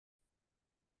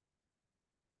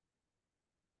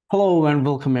Hello and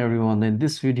welcome everyone. In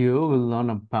this video, we'll learn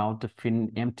about the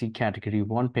FinMT category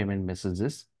 1 payment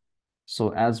messages.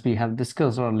 So as we have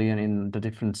discussed earlier in the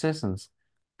different sessions,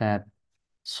 that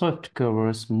Swift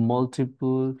covers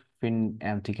multiple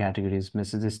FinMT categories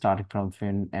messages starting from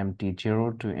FinMT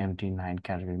 0 to MT9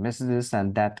 category messages,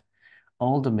 and that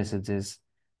all the messages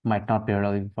might not be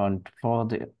relevant for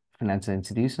the financial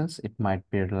institutions. It might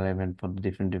be relevant for the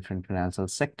different financial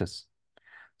sectors.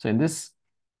 So in this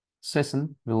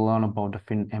session, we'll learn about the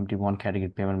FinMT1 category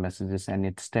payment messages and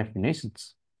its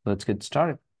definitions. Let's get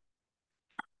started.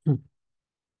 All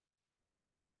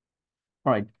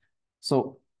right.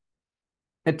 So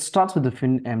it starts with the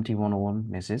FinMT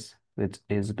 101 message, which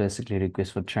is basically a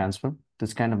request for transfer.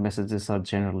 This kind of messages are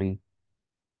generally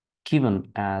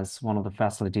given as one of the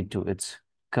facility to its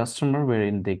customer,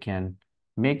 wherein they can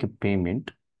make a payment,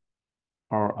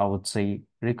 or I would say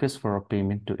request for a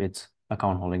payment to its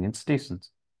account holding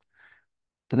institutions.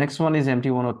 The next one is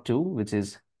MT102, which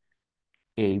is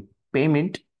a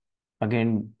payment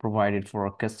again provided for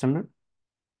a customer,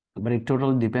 but it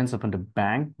totally depends upon the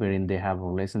bank wherein they have a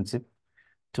relationship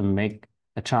to make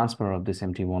a transfer of this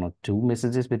MT102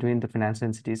 messages between the financial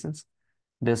institutions.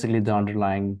 Basically, the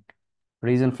underlying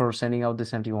reason for sending out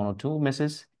this MT102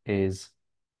 message is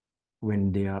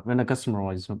when a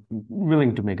customer is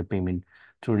willing to make a payment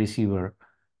to a receiver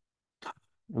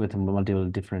with multiple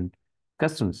different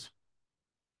customers.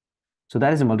 So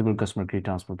that is a multiple customer credit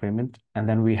transfer payment. And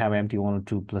then we have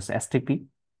MT102 plus STP.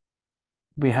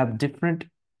 We have different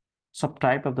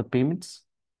subtype of the payments.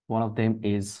 One of them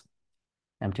is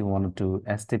MT102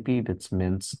 STP, which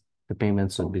means the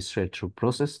payments will be straight through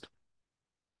processed.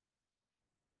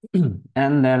 And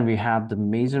then we have the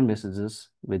major messages,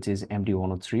 which is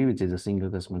MT103, which is a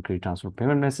single customer credit transfer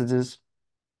payment messages.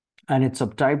 And its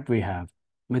subtype we have,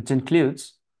 which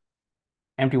includes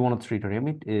MT103 to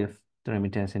remit if the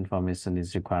remittance information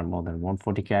is required more than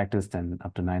 140 characters, then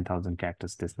up to 9,000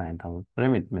 characters, this 9,000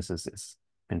 remit message is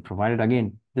been provided.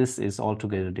 Again, this is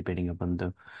altogether depending upon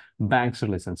the bank's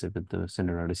relationship with the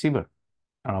sender or receiver.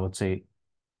 Or I would say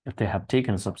if they have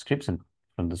taken a subscription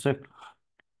from the SWIFT.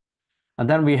 And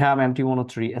then we have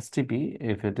MT103 STP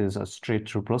if it is a straight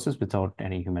through process without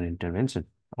any human intervention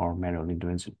or manual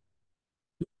intervention.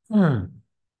 All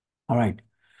right.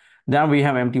 Then we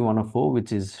have MT104,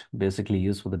 which is basically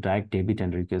used for the direct debit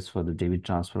and request for the debit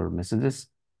transfer messages.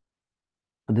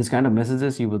 This kind of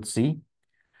messages you would see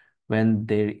when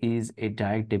there is a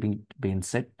direct debit being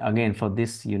set. Again, for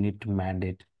this, you need to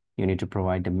mandate. You need to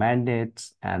provide the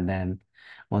mandates, and then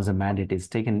once the mandate is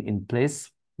taken in place,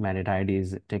 mandate ID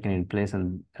is taken in place,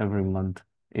 and every month,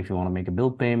 if you want to make a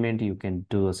bill payment, you can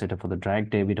do a setup for the direct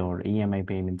debit or EMI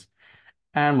payments,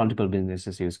 and multiple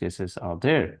businesses use cases are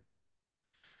there.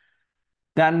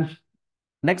 Then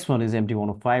next one is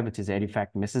MT105, which is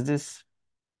EDIFACT messages,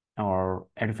 or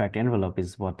EDIFACT envelope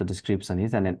is what the description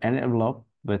is, and an envelope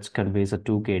which conveys a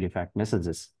 2K EDIFACT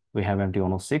messages. We have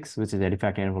MT106, which is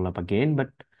EDIFACT envelope again,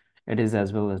 but it is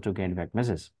as well as 2K EDIFACT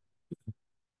message.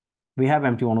 We have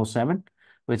MT107,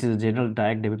 which is a general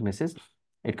direct debit message.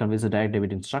 It conveys the direct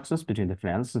debit instructions between the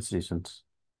financial institutions.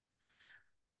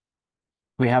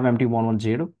 We have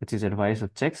MT110, which is advice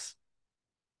of checks.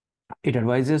 It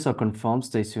advises or confirms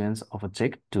the issuance of a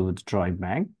check to the Troy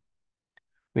Bank.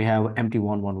 We have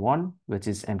MT111, which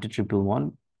is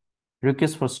MT111,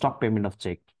 request for stop payment of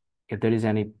check. If there is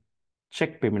any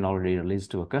check payment already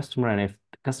released to a customer, and if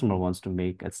the customer wants to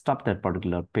make a stop that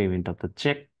particular payment of the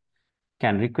check,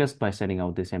 can request by sending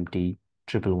out this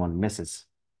MT111 message.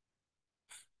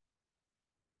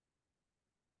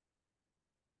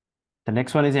 The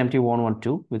next one is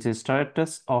MT112, which is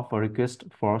status of a request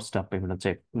for stop payment of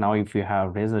check. Now, if you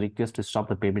have raised a request to stop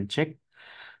the payment check,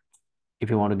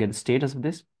 if you want to get the status of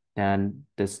this, then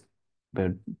this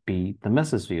would be the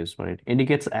message used for it.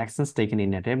 Indicates actions taken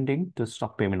in attempting to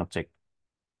stop payment of check.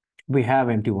 We have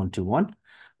MT121,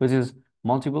 which is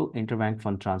multiple interbank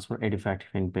fund transfer EDIFACT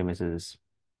FinPay messages.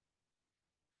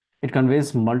 It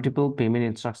conveys multiple payment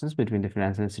instructions between the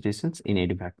financial institutions in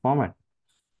EDIFACT format.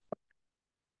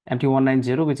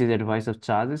 MT190, which is advice of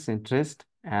charges, interest,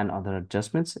 and other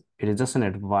adjustments. It is just an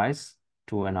advice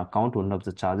to an account owner of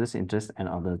the charges, interest, and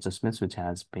other adjustments which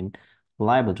has been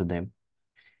liable to them.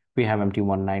 We have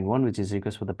MT191, which is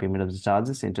request for the payment of the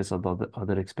charges, interest, or the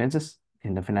other expenses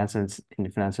in the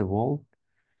financial world.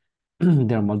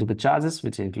 There are multiple charges,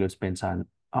 which includes pence and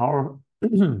hour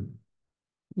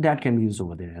that can be used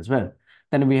over there as well.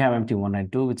 Then we have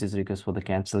MT192, which is request for the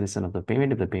cancellation of the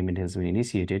payment if the payment has been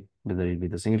initiated, whether it be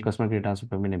the single customer credit transfer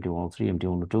payment, MT103,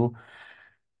 MT102,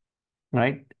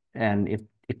 right? And if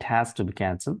it has to be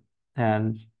canceled,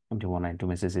 then MT192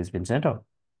 message has been sent out.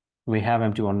 We have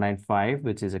MT195,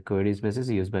 which is a queries message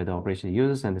used by the operation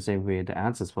users, and the same way the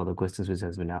answers for the questions which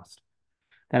has been asked.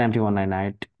 Then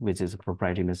MT198, which is a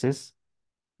proprietary message,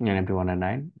 and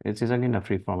MT199, it is again a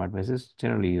free format message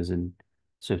generally used in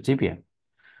Swift GPI.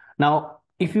 Now,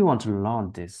 if you want to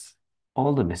learn this,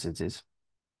 all the messages,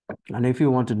 and if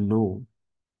you want to know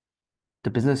the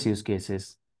business use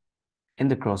cases in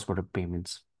the cross-border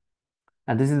payments,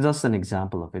 and this is just an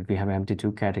example of it. We have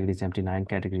MT2 categories, MT9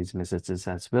 categories messages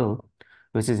as well,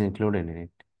 which is included in it.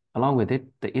 Along with it,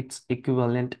 its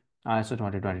equivalent ISO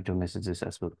 2022 messages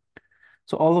as well.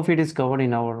 So all of it is covered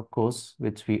in our course,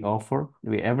 which we offer.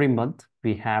 Every month,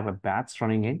 we have a batch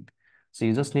running in. So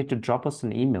you just need to drop us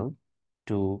an email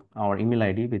to our email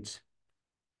ID, which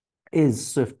is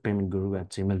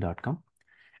swiftpaymentguru@gmail.com.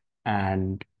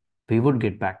 And we would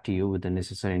get back to you with the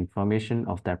necessary information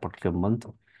of that particular month.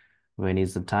 When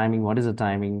is the timing? What is the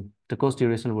timing? The course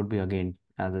duration would be, again,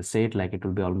 as I said, like it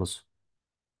will be almost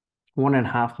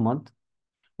 1.5 months.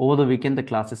 Over the weekend, the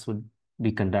classes would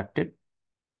be conducted.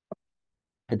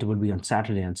 It would be on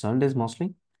Saturday and Sundays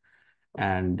mostly.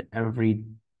 And every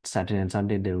Saturday and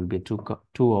Sunday, there will be 2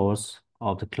 hours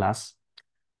of the class.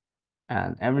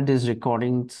 And every day's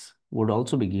recordings would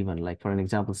also be given. Like for an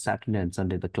example, Saturday and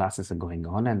Sunday, the classes are going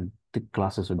on and the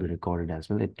classes will be recorded as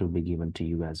well. It will be given to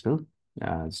you as well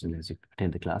as soon as you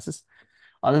attend the classes.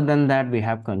 Other than that, we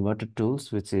have converter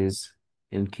tools, which is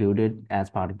included as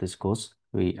part of this course.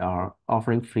 We are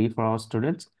offering free for our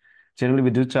students. Generally, we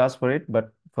do charge for it,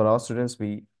 but for our students,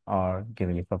 we are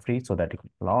giving it for free so that you can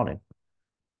learn it.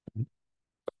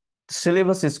 The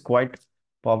syllabus is quite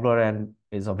popular and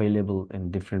is available in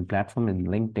different platforms. In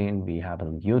LinkedIn, we have it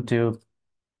on YouTube.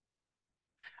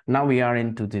 Now we are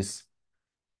into this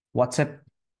WhatsApp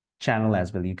channel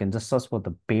as well. You can just search for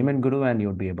the Payment Guru and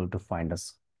you'll be able to find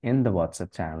us in the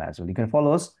WhatsApp channel as well. You can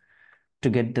follow us to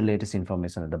get the latest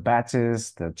information of the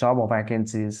batches, the job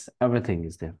vacancies, everything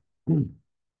is there. All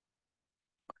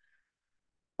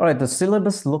right, the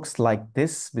syllabus looks like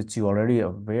this, which you already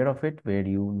aware of it, where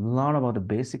you learn about the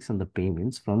basics and the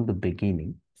payments from the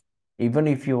beginning. Even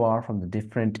if you are from the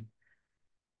different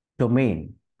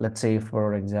domain, let's say,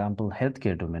 for example,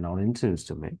 healthcare domain or insurance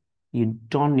domain, you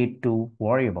don't need to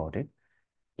worry about it.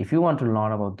 If you want to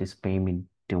learn about this payment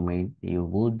domain, you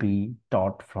will be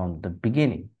taught from the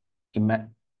beginning.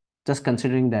 Just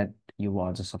considering that you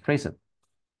are just a fresher,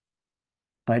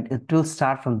 right? It will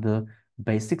start from the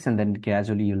basics and then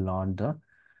gradually you learn the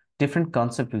different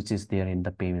concept which is there in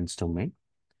the payments domain.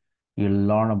 You'll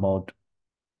learn about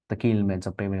the key elements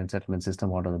of payment and settlement system.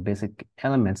 What are the basic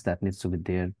elements that needs to be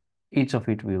there? Each of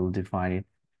it, we will define it.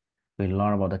 We'll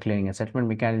learn about the clearing and settlement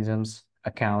mechanisms,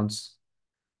 accounts,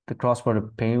 the cross-border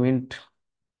payment,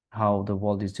 how the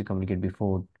world used to communicate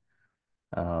before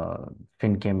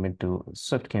Swift came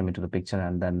into the picture,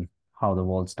 and then how the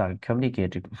world started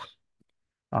communicating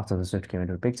after the Swift came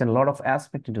into the picture. And a lot of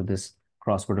aspect into this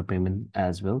cross-border payment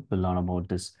as well. We'll learn about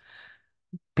this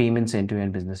payments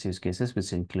end-to-end business use cases,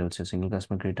 which includes a single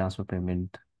customer credit transfer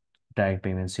payment, direct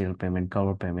payment, serial payment,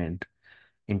 cover payment,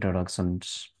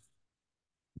 introductions,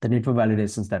 the network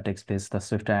validations that takes place, the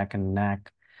Swift ACK and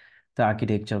NAC, the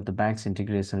architecture of the bank's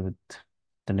integration with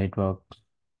the network,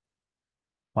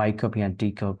 Y copy and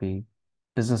T copy,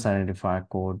 business identifier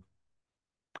code,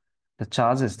 the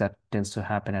charges that tends to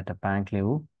happen at a bank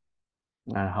level,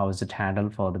 and how is it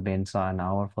handled for the Benza and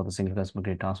hour for the single customer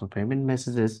credit transfer payment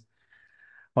messages,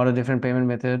 what are different payment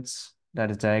methods,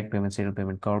 that is direct payment, serial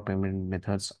payment, core payment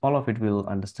methods. All of it will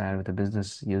understand with the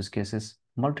business use cases,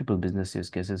 multiple business use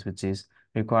cases, which is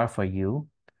required for you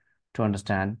to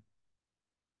understand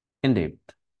in depth.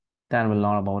 Then we'll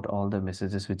learn about all the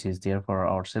messages which is there for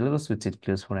our syllabus, which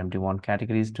includes for MT1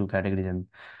 categories, 2 categories, and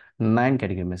 9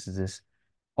 category messages.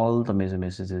 All the major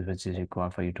messages which is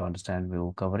required for you to understand, we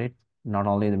will cover it. Not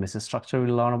only the message structure,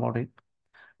 we'll learn about it.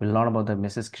 We'll learn about the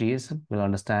message creation. We'll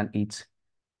understand each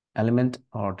element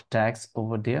or the tags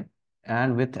over there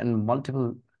and with and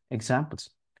multiple examples.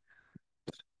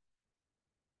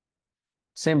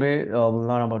 Same way, we'll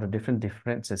learn about the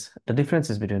the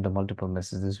differences between the multiple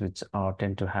messages which are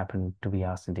tend to happen to be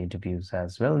asked in the interviews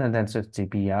as well. And then Swift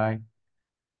GPI,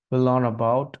 we'll learn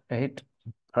about it,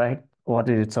 right? What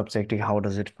is its objective? How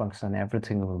does it function?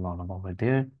 Everything we'll learn about it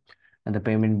there. And the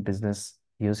payment business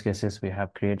use cases, we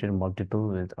have created multiple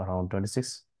with around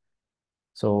 26.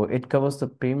 So it covers the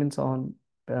payments on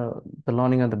the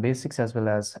learning of the basics as well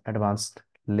as advanced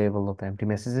level of empty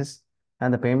messages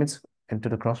and the payments into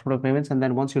the cross-border payments. And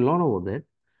then once you learn over that,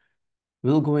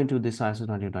 we'll go into this ISO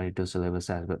 2022 syllabus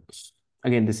as well.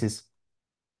 Again,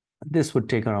 this would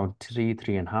take around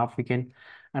 3.5 weekend,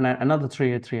 and another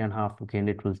 3.5 weekend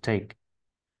it will take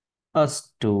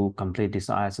us to complete this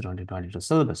ISO 2022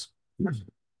 syllabus.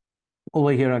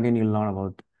 Over here, again, you'll learn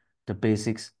about the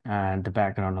basics and the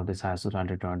background of this ISO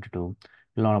 2022.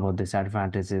 You'll learn about the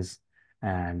advantages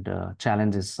and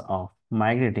challenges of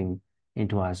migrating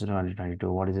into ISO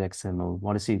 2022. What is XML?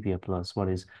 What is CPI Plus? What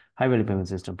is High Value Payment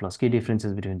System Plus? Key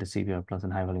differences between the CPI Plus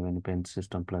and High Value Payment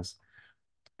System Plus.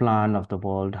 Plan of the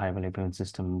world High Value Payment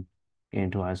System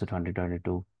into ISO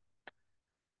 2022.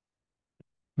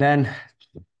 Then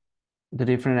the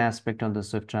different aspect on the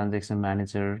Swift Transaction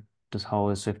Manager, just how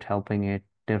is Swift helping it,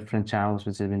 different channels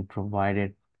which have been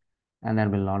provided, and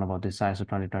then we'll learn about this ISO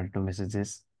 2022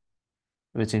 messages,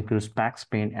 which includes PAX,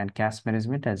 Pain, and cash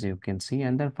management, as you can see.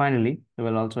 And then finally, it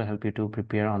will also help you to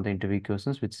prepare on the interview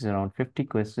questions, which is around 50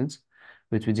 questions,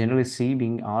 which we generally see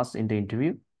being asked in the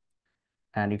interview.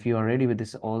 And if you are ready with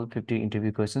this all 50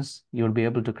 interview questions, you'll be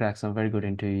able to crack some very good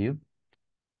interview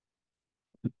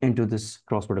into this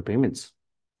cross-border payments.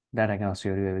 That I can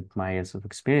assure you with my years of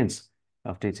experience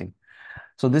of teaching.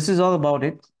 So this is all about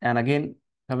it. And again,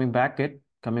 coming back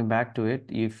to it,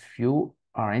 if you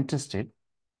are interested,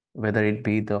 whether it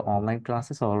be the online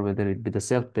classes or whether it be the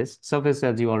self-paced,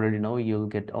 as you already know, you'll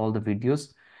get all the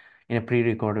videos in a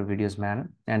pre-recorded videos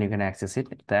manner, and you can access it.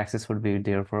 The access would be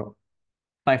there for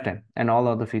lifetime, and all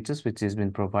other features which has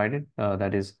been provided,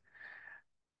 that is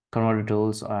converter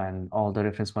tools and all the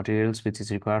reference materials which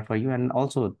is required for you, and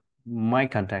also my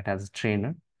contact as a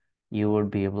trainer. You would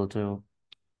be able to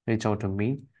reach out to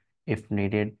me if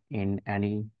needed in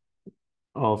any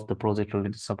of the project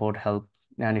related support help.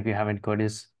 And if you have any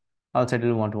queries, I'll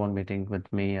schedule one-to-one meeting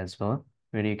with me as well,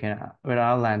 where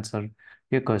I'll answer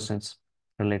your questions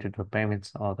related to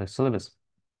payments or the syllabus.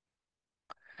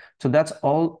 So that's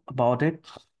all about it.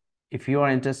 If you are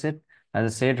interested,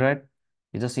 as I said, right,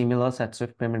 you just email us at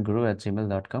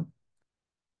swiftpaymentguru@gmail.com.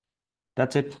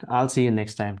 That's it. I'll see you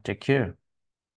next time. Take care.